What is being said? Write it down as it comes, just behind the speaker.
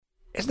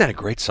Isn't that a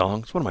great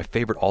song? It's one of my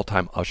favorite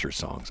all-time Usher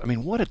songs. I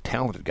mean, what a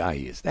talented guy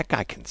he is. That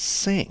guy can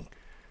sing.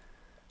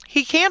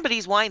 He can, but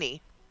he's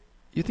whiny.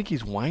 You think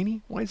he's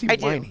whiny? Why is he I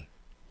whiny?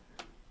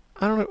 do.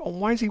 I don't know.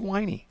 Why is he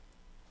whiny?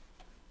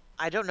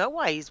 I don't know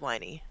why he's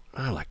whiny.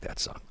 I like that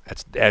song.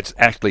 That's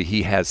actually,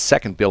 he has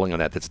second billing on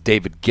that. That's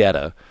David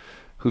Guetta,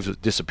 who's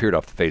disappeared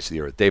off the face of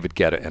the earth. David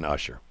Guetta and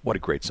Usher. What a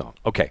great song.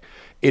 Okay,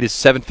 it is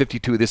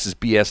 7:52. This is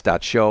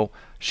BS.show.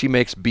 She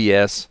makes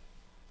BS.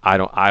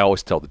 I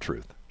always tell the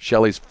truth.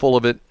 Shelley's full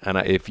of it, and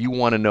if you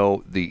want to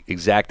know the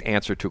exact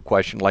answer to a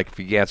question, like if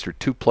you answer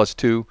 2 plus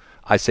 2,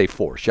 I say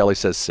 4. Shelley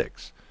says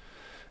 6.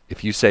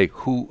 If you say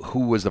who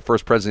was the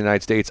first president of the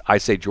United States, I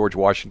say George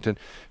Washington.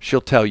 She'll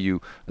tell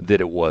you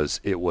that it was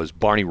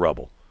Barney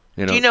Rubble.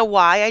 Do you know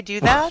why I do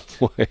that?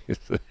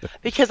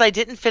 Because I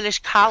didn't finish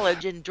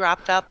college and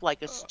dropped up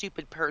like a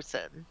stupid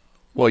person.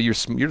 Well, you're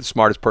the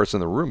smartest person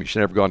in the room. You should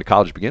never go into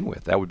college to begin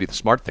with. That would be the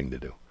smart thing to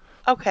do.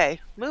 Okay,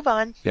 move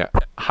on. Yeah,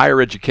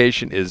 higher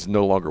education is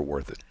no longer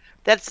worth it.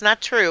 That's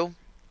not true.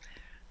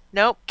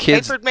 Nope.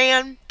 Kids, Papered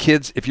man.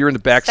 Kids, if you're in the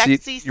back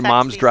seat, your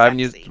mom's driving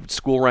you to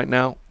school right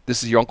now,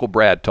 this is your Uncle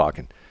Brad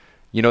talking.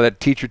 You know that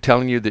teacher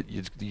telling you that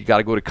you got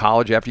to go to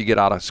college after you get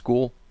out of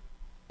school?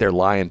 They're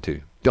lying to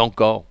you. Don't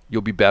go.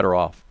 You'll be better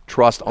off.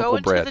 Trust Uncle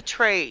Brad. Go into the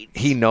trades.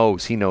 He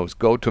knows.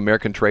 Go to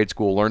American Trade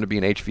School, learn to be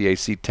an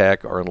HVAC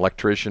tech or an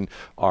electrician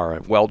or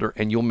a welder,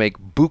 and you'll make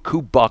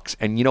buku bucks.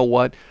 And you know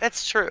what?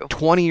 That's true.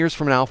 20 years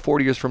from now,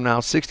 40 years from now,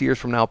 60 years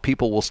from now,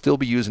 people will still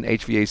be using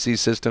HVAC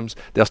systems.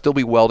 They'll still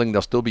be welding.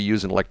 They'll still be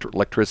using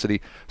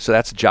electricity. So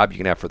that's a job you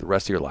can have for the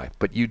rest of your life.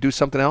 But you do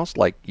something else,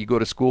 like you go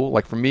to school,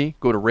 like for me,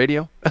 go to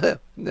radio,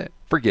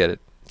 forget it.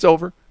 It's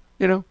over.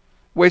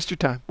 Waste your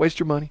time. Waste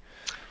your money.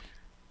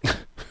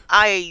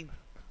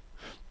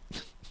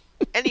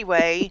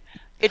 Anyway,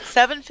 it's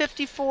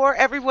 7:54.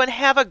 Everyone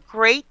have a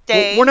great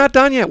day. We're not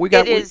done yet.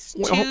 It is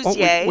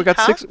Tuesday. We got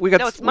 6.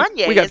 No, it's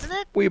Monday, isn't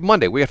it? We have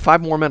Monday. We got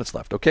 5 more minutes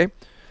left. Okay.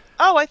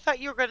 Oh, I thought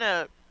you were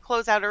gonna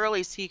close out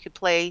early so you could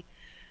play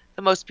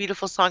the most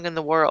beautiful song in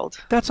the world.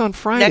 That's on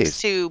Friday. Next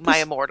to My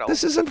Immortal.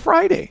 This isn't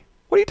Friday.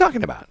 What are you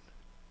talking about?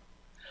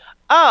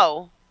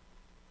 Oh.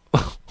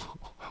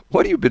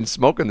 What have you been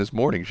smoking this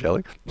morning,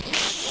 Shelley?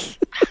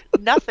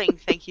 Nothing,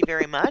 thank you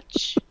very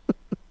much.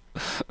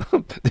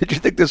 Did you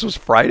think this was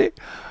Friday?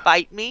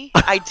 Bite me?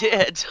 I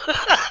did.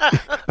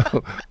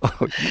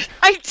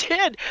 I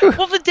did.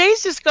 Well, the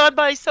day's just gone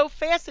by so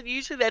fast, and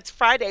usually that's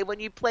Friday when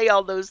you play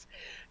all those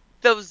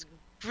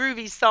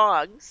groovy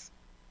songs.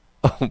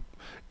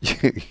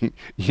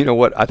 You know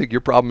what I think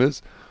your problem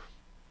is?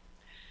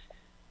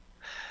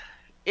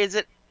 Is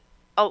it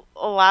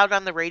allowed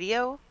on the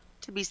radio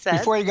to be said?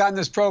 Before you got in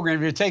this program,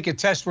 did you take a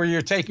test where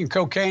you're taking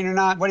cocaine or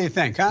not? What do you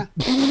think, huh?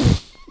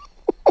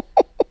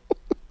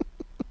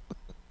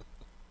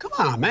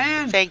 Come on,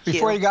 man. Thank you.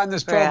 Before you got in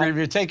this program, did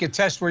you take a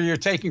test where you're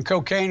taking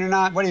cocaine or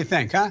not? What do you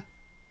think, huh?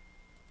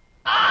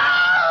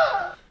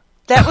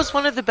 That was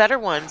one of the better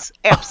ones.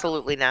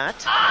 Absolutely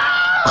not.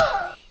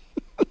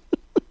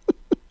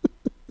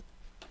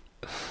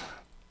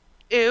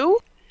 Ew.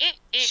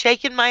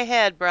 Shaking my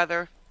head,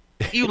 brother.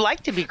 You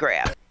like to be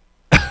grabbed.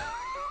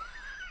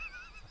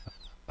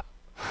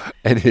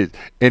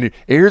 And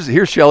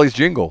here's Shelley's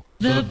jingle.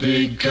 The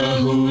Big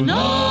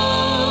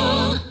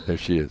Kahuna. There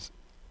she is.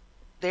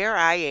 There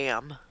I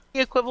am. The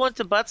equivalent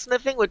to butt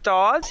sniffing with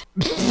dogs?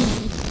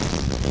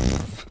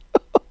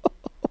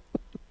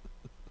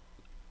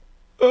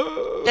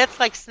 That's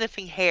like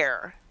sniffing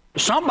hair.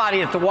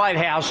 Somebody at the White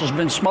House has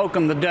been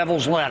smoking the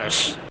devil's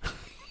lettuce.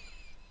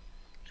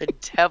 The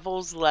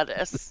devil's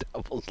lettuce. The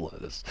devil's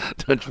lettuce.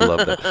 Don't you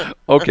love that?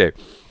 Okay.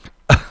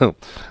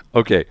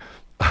 Okay.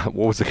 What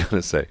was I going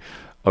to say?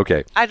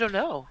 Okay. I don't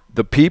know.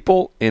 The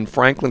people in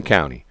Franklin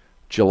County,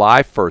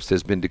 July 1st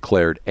has been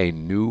declared a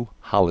new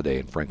holiday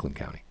in Franklin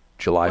County.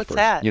 July 1st. What's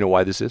that? You know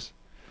why this is?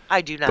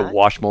 I do not. The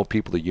Washmo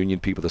people, the Union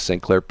people, the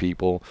St. Clair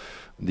people,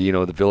 the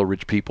Villa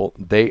Ridge people,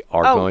 they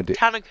are going to...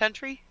 Town and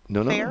Country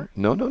Fair?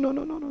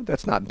 No.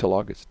 That's not until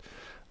August.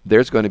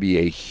 There's going to be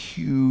a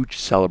huge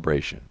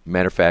celebration.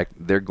 Matter of fact,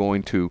 they're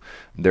going to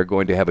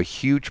have a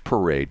huge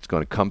parade. It's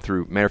going to come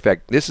through. Matter of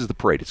fact, this is the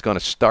parade. It's going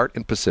to start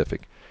in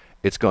Pacific.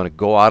 It's going to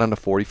go out on the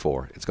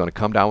 44. It's going to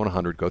come down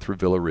 100, go through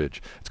Villa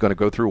Ridge. It's going to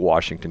go through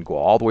Washington, go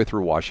all the way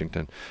through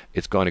Washington.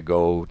 It's going to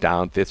go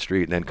down 5th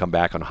Street and then come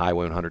back on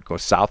Highway 100, go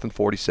south on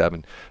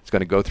 47. It's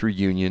going to go through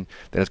Union.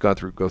 Then it's going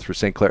to go through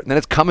St. Clair. And then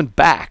it's coming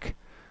back.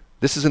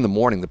 This is in the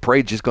morning. The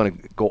parade's just going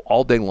to go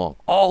all day long.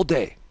 All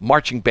day.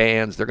 Marching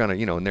bands. They're going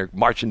to, and they're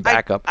marching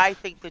back up. I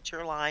think that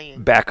you're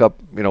lying. Back up,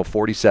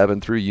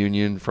 47 through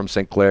Union from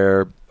St.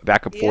 Clair.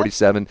 Back up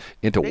 47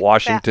 into Big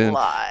Washington, fat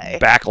lie.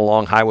 back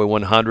along Highway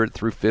 100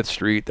 through 5th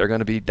Street. They're going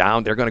to be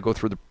down. They're going to go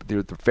through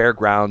the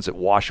fairgrounds at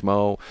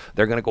Washmo.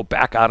 They're going to go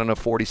back out on a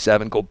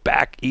 47, go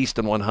back east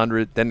on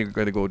 100. Then they're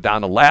going to go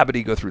down to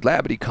Labadee, go through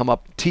Labadee, come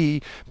up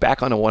T,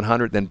 back on a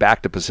 100, then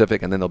back to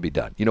Pacific, and then they'll be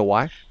done. You know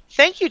why?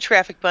 Thank you,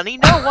 Traffic Bunny.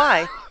 No,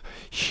 why?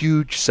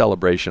 Huge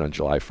celebration on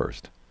July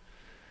 1st.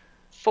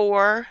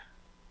 For?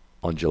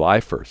 On July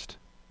 1st,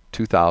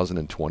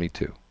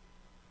 2022.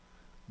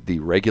 the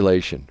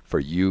regulation for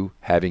you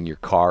having your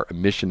car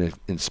emission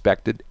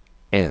inspected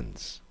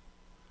ends.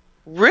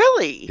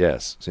 Really?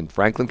 Yes. It's in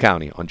Franklin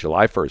County on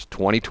July 1st,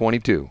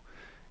 2022.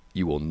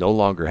 You will no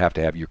longer have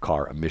to have your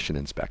car emission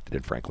inspected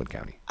in Franklin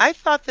County. I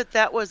thought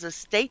that was a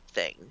state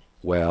thing.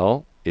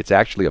 Well, it's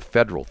actually a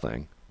federal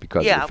thing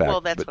because of the fact.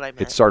 Well, that's what I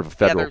meant. It's sort of a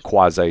federal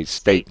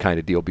quasi-state kind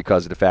of deal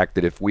because of the fact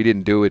that if we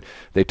didn't do it,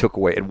 they took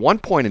away. At one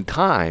point in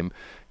time,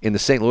 in the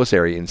St. Louis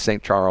area, in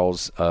St.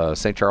 Charles,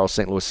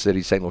 St. Louis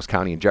City, St. Louis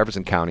County, and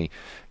Jefferson County,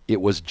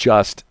 it was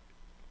just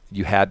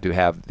you had to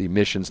have the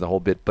emissions and the whole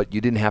bit, but you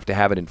didn't have to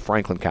have it in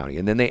Franklin County.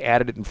 And then they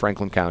added it in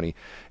Franklin County,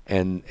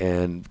 and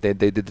they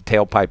did the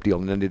tailpipe deal,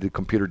 and then they did the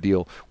computer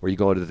deal where you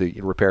go to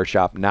the repair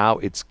shop. Now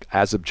it's,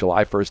 as of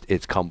July 1st,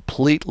 it's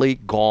completely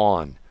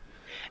gone.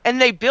 And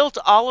they built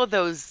all of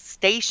those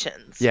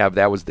stations. Yeah,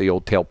 that was the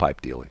old tailpipe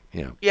deal.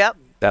 Yep.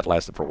 That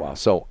lasted for a while.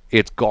 So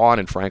it's gone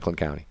in Franklin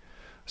County.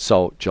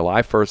 So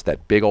July 1st,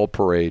 that big old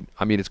parade,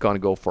 I mean, it's going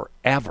to go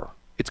forever.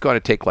 It's going to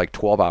take like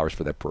 12 hours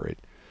for that parade.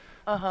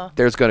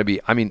 There's going to be,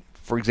 I mean,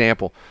 for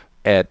example,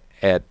 at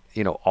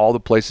all the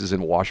places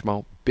in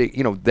Washmo, big,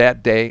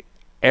 that day,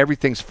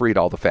 everything's free at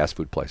all the fast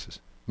food places.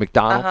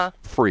 McDonald's,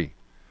 free.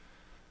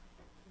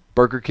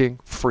 Burger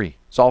King, free.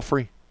 It's all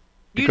free.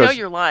 You know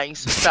you're lying,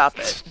 so stop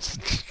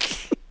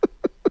it.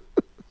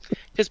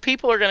 Because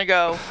people are going to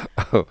go,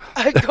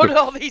 I go to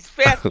all these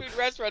fast food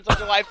restaurants on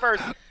July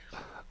 1st.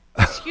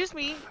 Excuse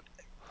me,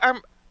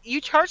 you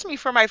charged me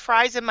for my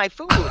fries and my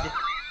food.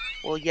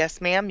 Well,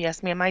 yes, ma'am,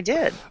 I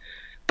did.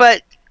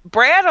 But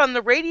Brad on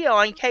the radio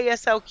on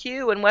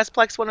KSLQ and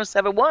Westplex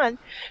 107.1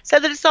 said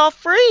that it's all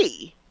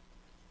free.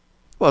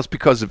 Well, it's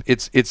because of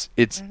it's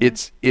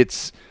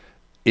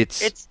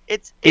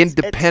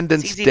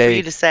Independence it's easy Day. For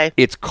you to say.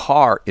 It's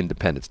Car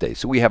Independence Day.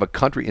 So we have a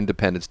Country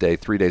Independence Day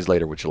 3 days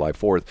later, with July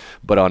 4th.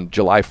 But on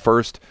July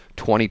 1st,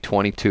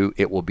 2022,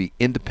 it will be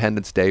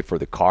Independence Day for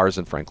the cars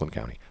in Franklin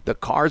County. The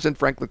cars in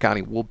Franklin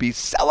County will be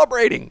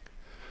celebrating.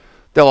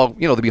 They'll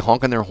be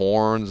honking their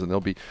horns, and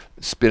they'll be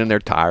spinning their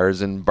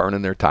tires and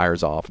burning their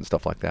tires off and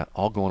stuff like that.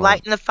 All going on.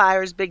 Lighting the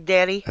fires, Big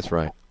Daddy. That's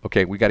right.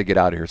 Okay, we got to get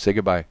out of here. Say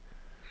goodbye.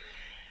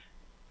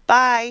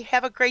 Bye.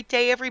 Have a great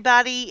day,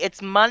 everybody.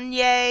 It's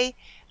Monday.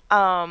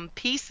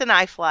 Peace and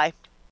I fly.